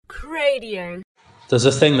Radio. There's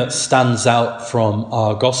a thing that stands out from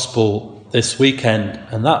our gospel this weekend,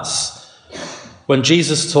 and that's when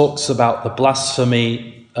Jesus talks about the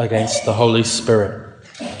blasphemy against the Holy Spirit.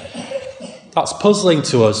 That's puzzling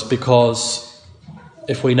to us because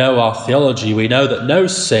if we know our theology, we know that no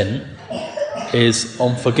sin is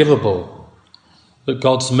unforgivable, that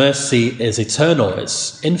God's mercy is eternal,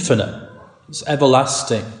 it's infinite, it's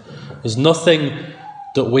everlasting. There's nothing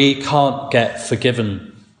that we can't get forgiven.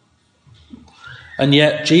 And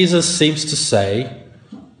yet Jesus seems to say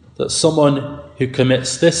that someone who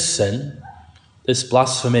commits this sin, this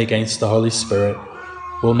blasphemy against the Holy Spirit,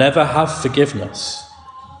 will never have forgiveness.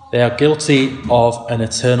 They are guilty of an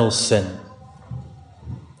eternal sin.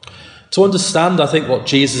 To understand, I think, what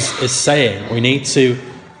Jesus is saying, we need to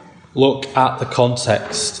look at the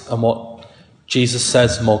context and what Jesus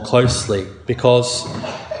says more closely, because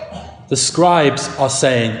the scribes are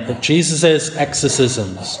saying that Jesus'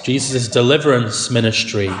 exorcisms, Jesus' deliverance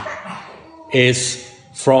ministry is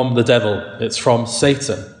from the devil, it's from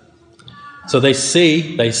Satan. So they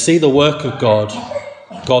see the work of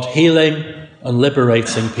God healing and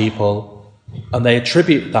liberating people, and they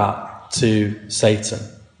attribute that to Satan.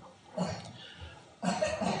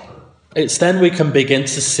 It's then we can begin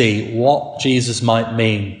to see what Jesus might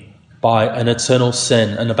mean by an eternal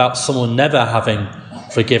sin and about someone never having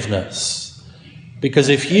forgiveness. Because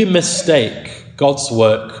if you mistake God's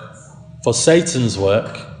work for Satan's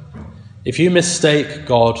work, if you mistake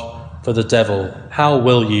God for the devil, how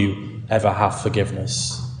will you ever have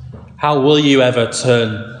forgiveness? How will you ever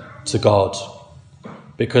turn to God?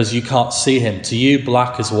 Because you can't see him. To you,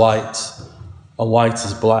 black is white and white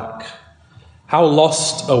is black. How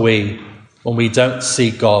lost are we when we don't see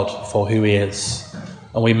God for who he is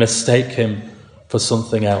and we mistake him for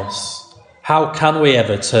something else? How can we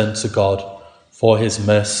ever turn to God for his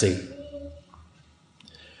mercy?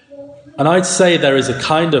 And I'd say there is a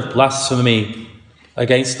kind of blasphemy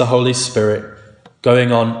against the Holy Spirit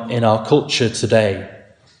going on in our culture today.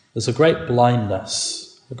 There's a great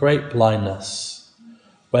blindness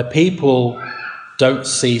where people don't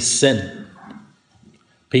see sin.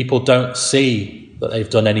 People don't see that they've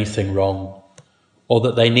done anything wrong or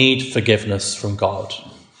that they need forgiveness from God.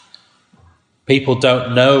 People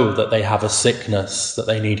don't know that they have a sickness that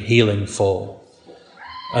they need healing for,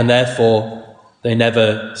 and therefore they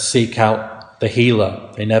never seek out the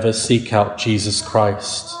healer. They never seek out Jesus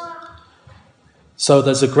Christ. So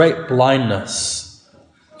there's a great blindness,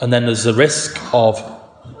 and then there's the risk of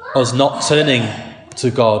us not turning to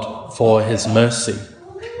God for his mercy.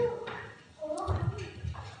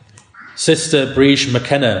 Sister Briege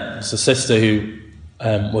McKenna, a sister who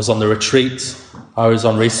was on the retreat I was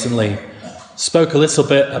on recently, spoke a little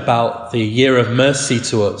bit about the year of mercy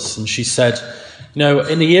to us. And she said,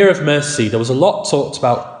 in the year of mercy, there was a lot talked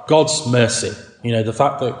about God's mercy. The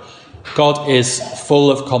fact that God is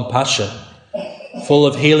full of compassion, full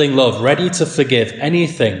of healing love, ready to forgive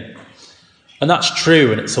anything. And that's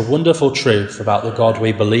true, and it's a wonderful truth about the God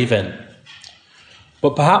we believe in.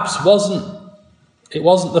 But perhaps it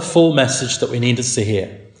wasn't the full message that we needed to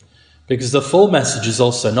hear. Because the full message is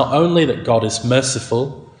also not only that God is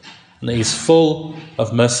merciful, and that he's full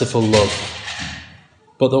of merciful love,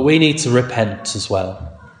 but that we need to repent as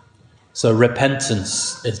well. So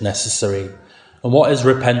repentance is necessary. And what is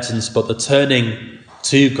repentance but the turning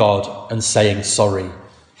to God and saying sorry?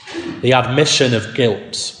 The admission of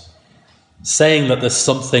guilt, saying that there's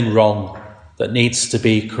something wrong that needs to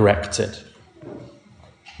be corrected.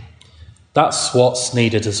 That's what's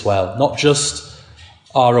needed as well. Not just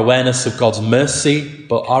our awareness of God's mercy,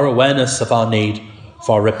 but our awareness of our need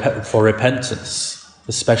for repentance,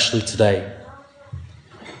 especially today.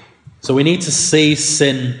 So we need to see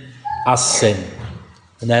sin as sin,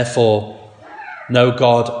 and therefore know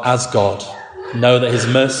God as God. Know that his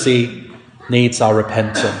mercy needs our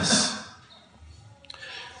repentance.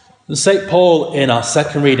 And St. Paul, in our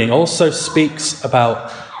second reading, also speaks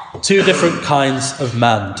about two different kinds of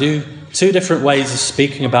man, two different ways of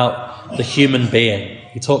speaking about the human being.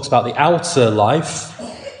 He talks about the outer life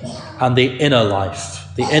and the inner life,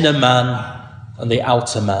 the inner man and the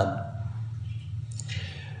outer man.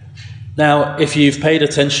 Now, if you've paid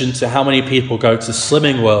attention to how many people go to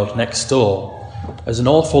Slimming World next door, there's an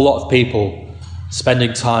awful lot of people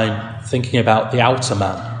spending time thinking about the outer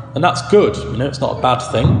man. And that's good, it's not a bad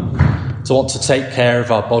thing to want to take care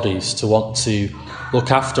of our bodies, to want to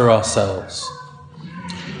look after ourselves.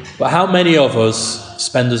 But how many of us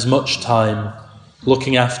spend as much time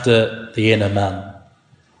looking after the inner man,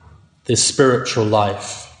 the spiritual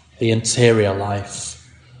life, the interior life,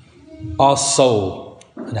 our soul,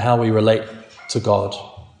 and how we relate to God?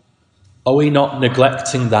 Are we not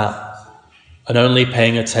neglecting that and only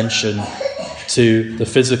paying attention to the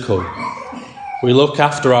physical? We look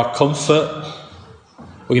after our comfort.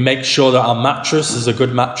 We make sure that our mattress is a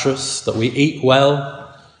good mattress, that we eat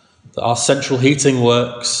well, that our central heating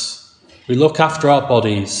works. We look after our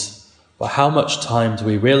bodies, but how much time do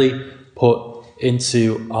we really put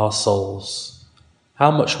into our souls?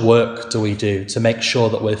 How much work do we do to make sure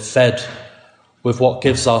that we're fed with what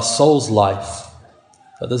gives our souls life,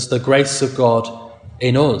 that there's the grace of God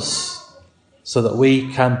in us, so that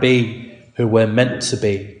we can be who we're meant to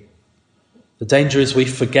be? The danger is we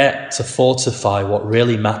forget to fortify what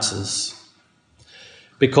really matters.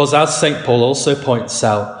 Because as St. Paul also points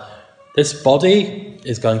out, this body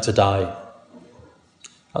is going to die.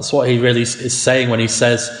 That's what he really is saying when he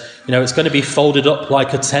says, it's going to be folded up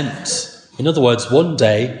like a tent. In other words, one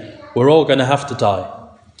day we're all going to have to die.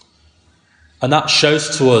 And that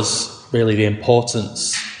shows to us really the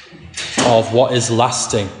importance of what is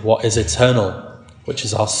lasting, what is eternal, which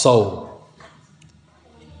is our soul.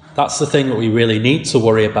 That's the thing that we really need to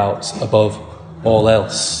worry about above all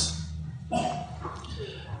else.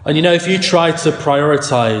 And if you try to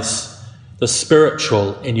prioritize the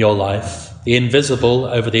spiritual in your life, the invisible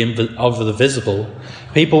over the visible,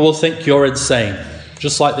 people will think you're insane,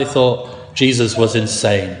 just like they thought Jesus was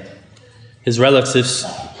insane. His relatives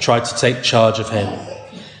tried to take charge of him,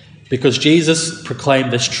 because Jesus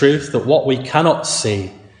proclaimed this truth that what we cannot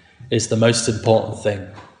see is the most important thing,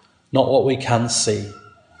 not what we can see.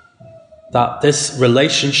 That this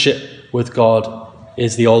relationship with God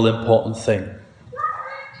is the all-important thing.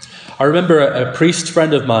 I remember a priest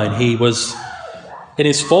friend of mine, he was, in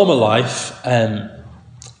his former life,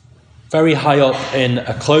 very high up in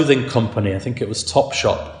a clothing company. I think it was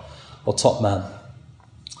Topshop or Topman.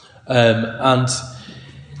 And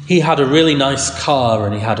he had a really nice car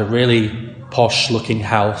and he had a really posh-looking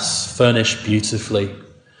house, furnished beautifully.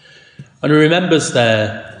 And he remembers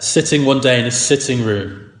there, sitting one day in his sitting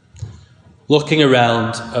room, looking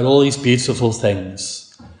around at all these beautiful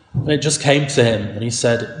things. And it just came to him and he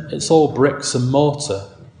said, it's all bricks and mortar.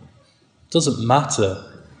 It doesn't matter.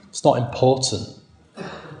 It's not important.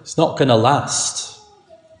 It's not going to last.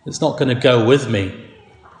 It's not going to go with me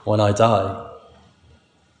when I die.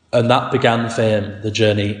 And that began for him the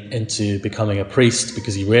journey into becoming a priest,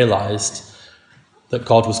 because he realized that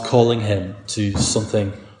God was calling him to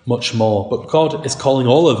something much more. But God is calling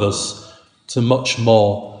all of us to much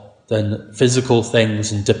more than physical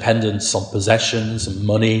things and dependence on possessions and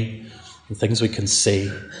money and things we can see.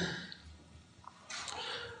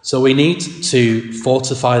 So we need to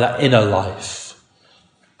fortify that inner life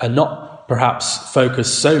and not perhaps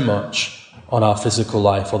focus so much on our physical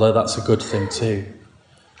life, although that's a good thing too.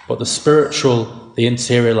 But the spiritual, the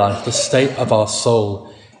interior life, the state of our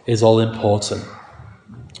soul is all important.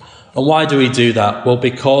 And why do we do that? Well,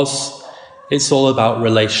 because it's all about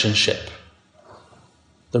relationship.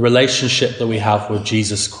 The relationship that we have with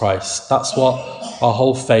Jesus Christ. That's what our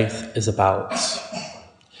whole faith is about.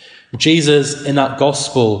 Jesus, in that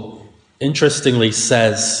gospel, interestingly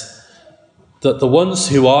says that the ones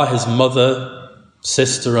who are his mother,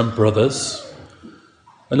 sister and brothers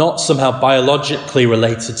are not somehow biologically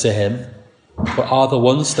related to him, but are the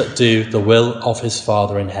ones that do the will of his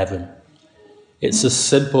Father in heaven. It's as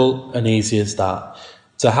simple and easy as that.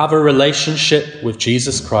 To have a relationship with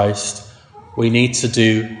Jesus Christ, we need to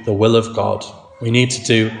do the will of God. We need to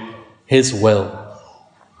do his will.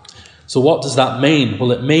 So what does that mean?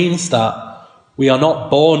 Well, it means that we are not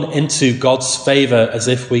born into God's favour as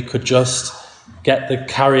if we could just get the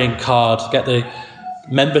carrying card, get the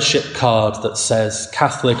membership card that says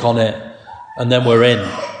Catholic on it, and then we're in,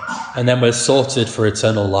 and then we're sorted for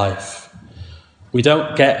eternal life. We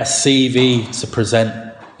don't get a CV to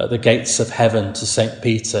present at the gates of heaven to St.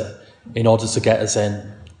 Peter in order to get us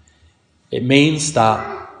in. It means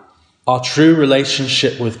that our true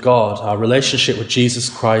relationship with God, our relationship with Jesus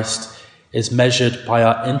Christ, is measured by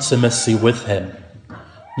our intimacy with him,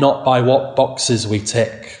 not by what boxes we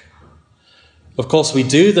tick. Of course, we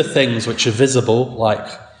do the things which are visible, like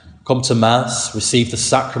come to Mass, receive the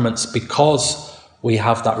sacraments, because we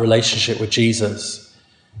have that relationship with Jesus.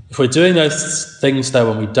 If we're doing those things, though,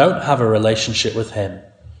 and we don't have a relationship with him,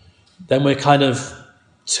 then we're kind of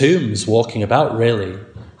tombs walking about, really.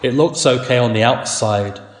 It looks okay on the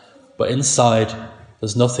outside, but inside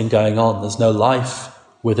there's nothing going on. There's no life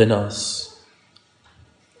within us.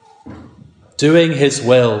 Doing his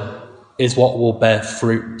will is what will bear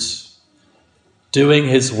fruit. Doing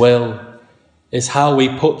his will is how we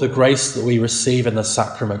put the grace that we receive in the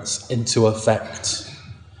sacraments into effect.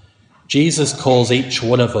 Jesus calls each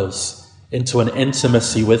one of us into an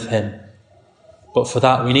intimacy with him. But for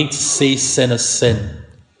that, we need to see sin as sin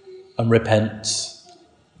and repent.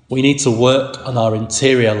 We need to work on our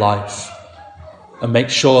interior life and make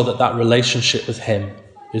sure that that relationship with him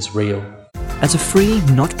is real. As a free,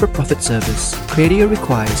 not-for-profit service, Cradio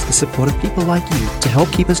requires the support of people like you to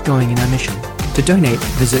help keep us going in our mission. To donate,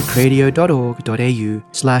 visit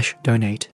cradio.org.au/donate.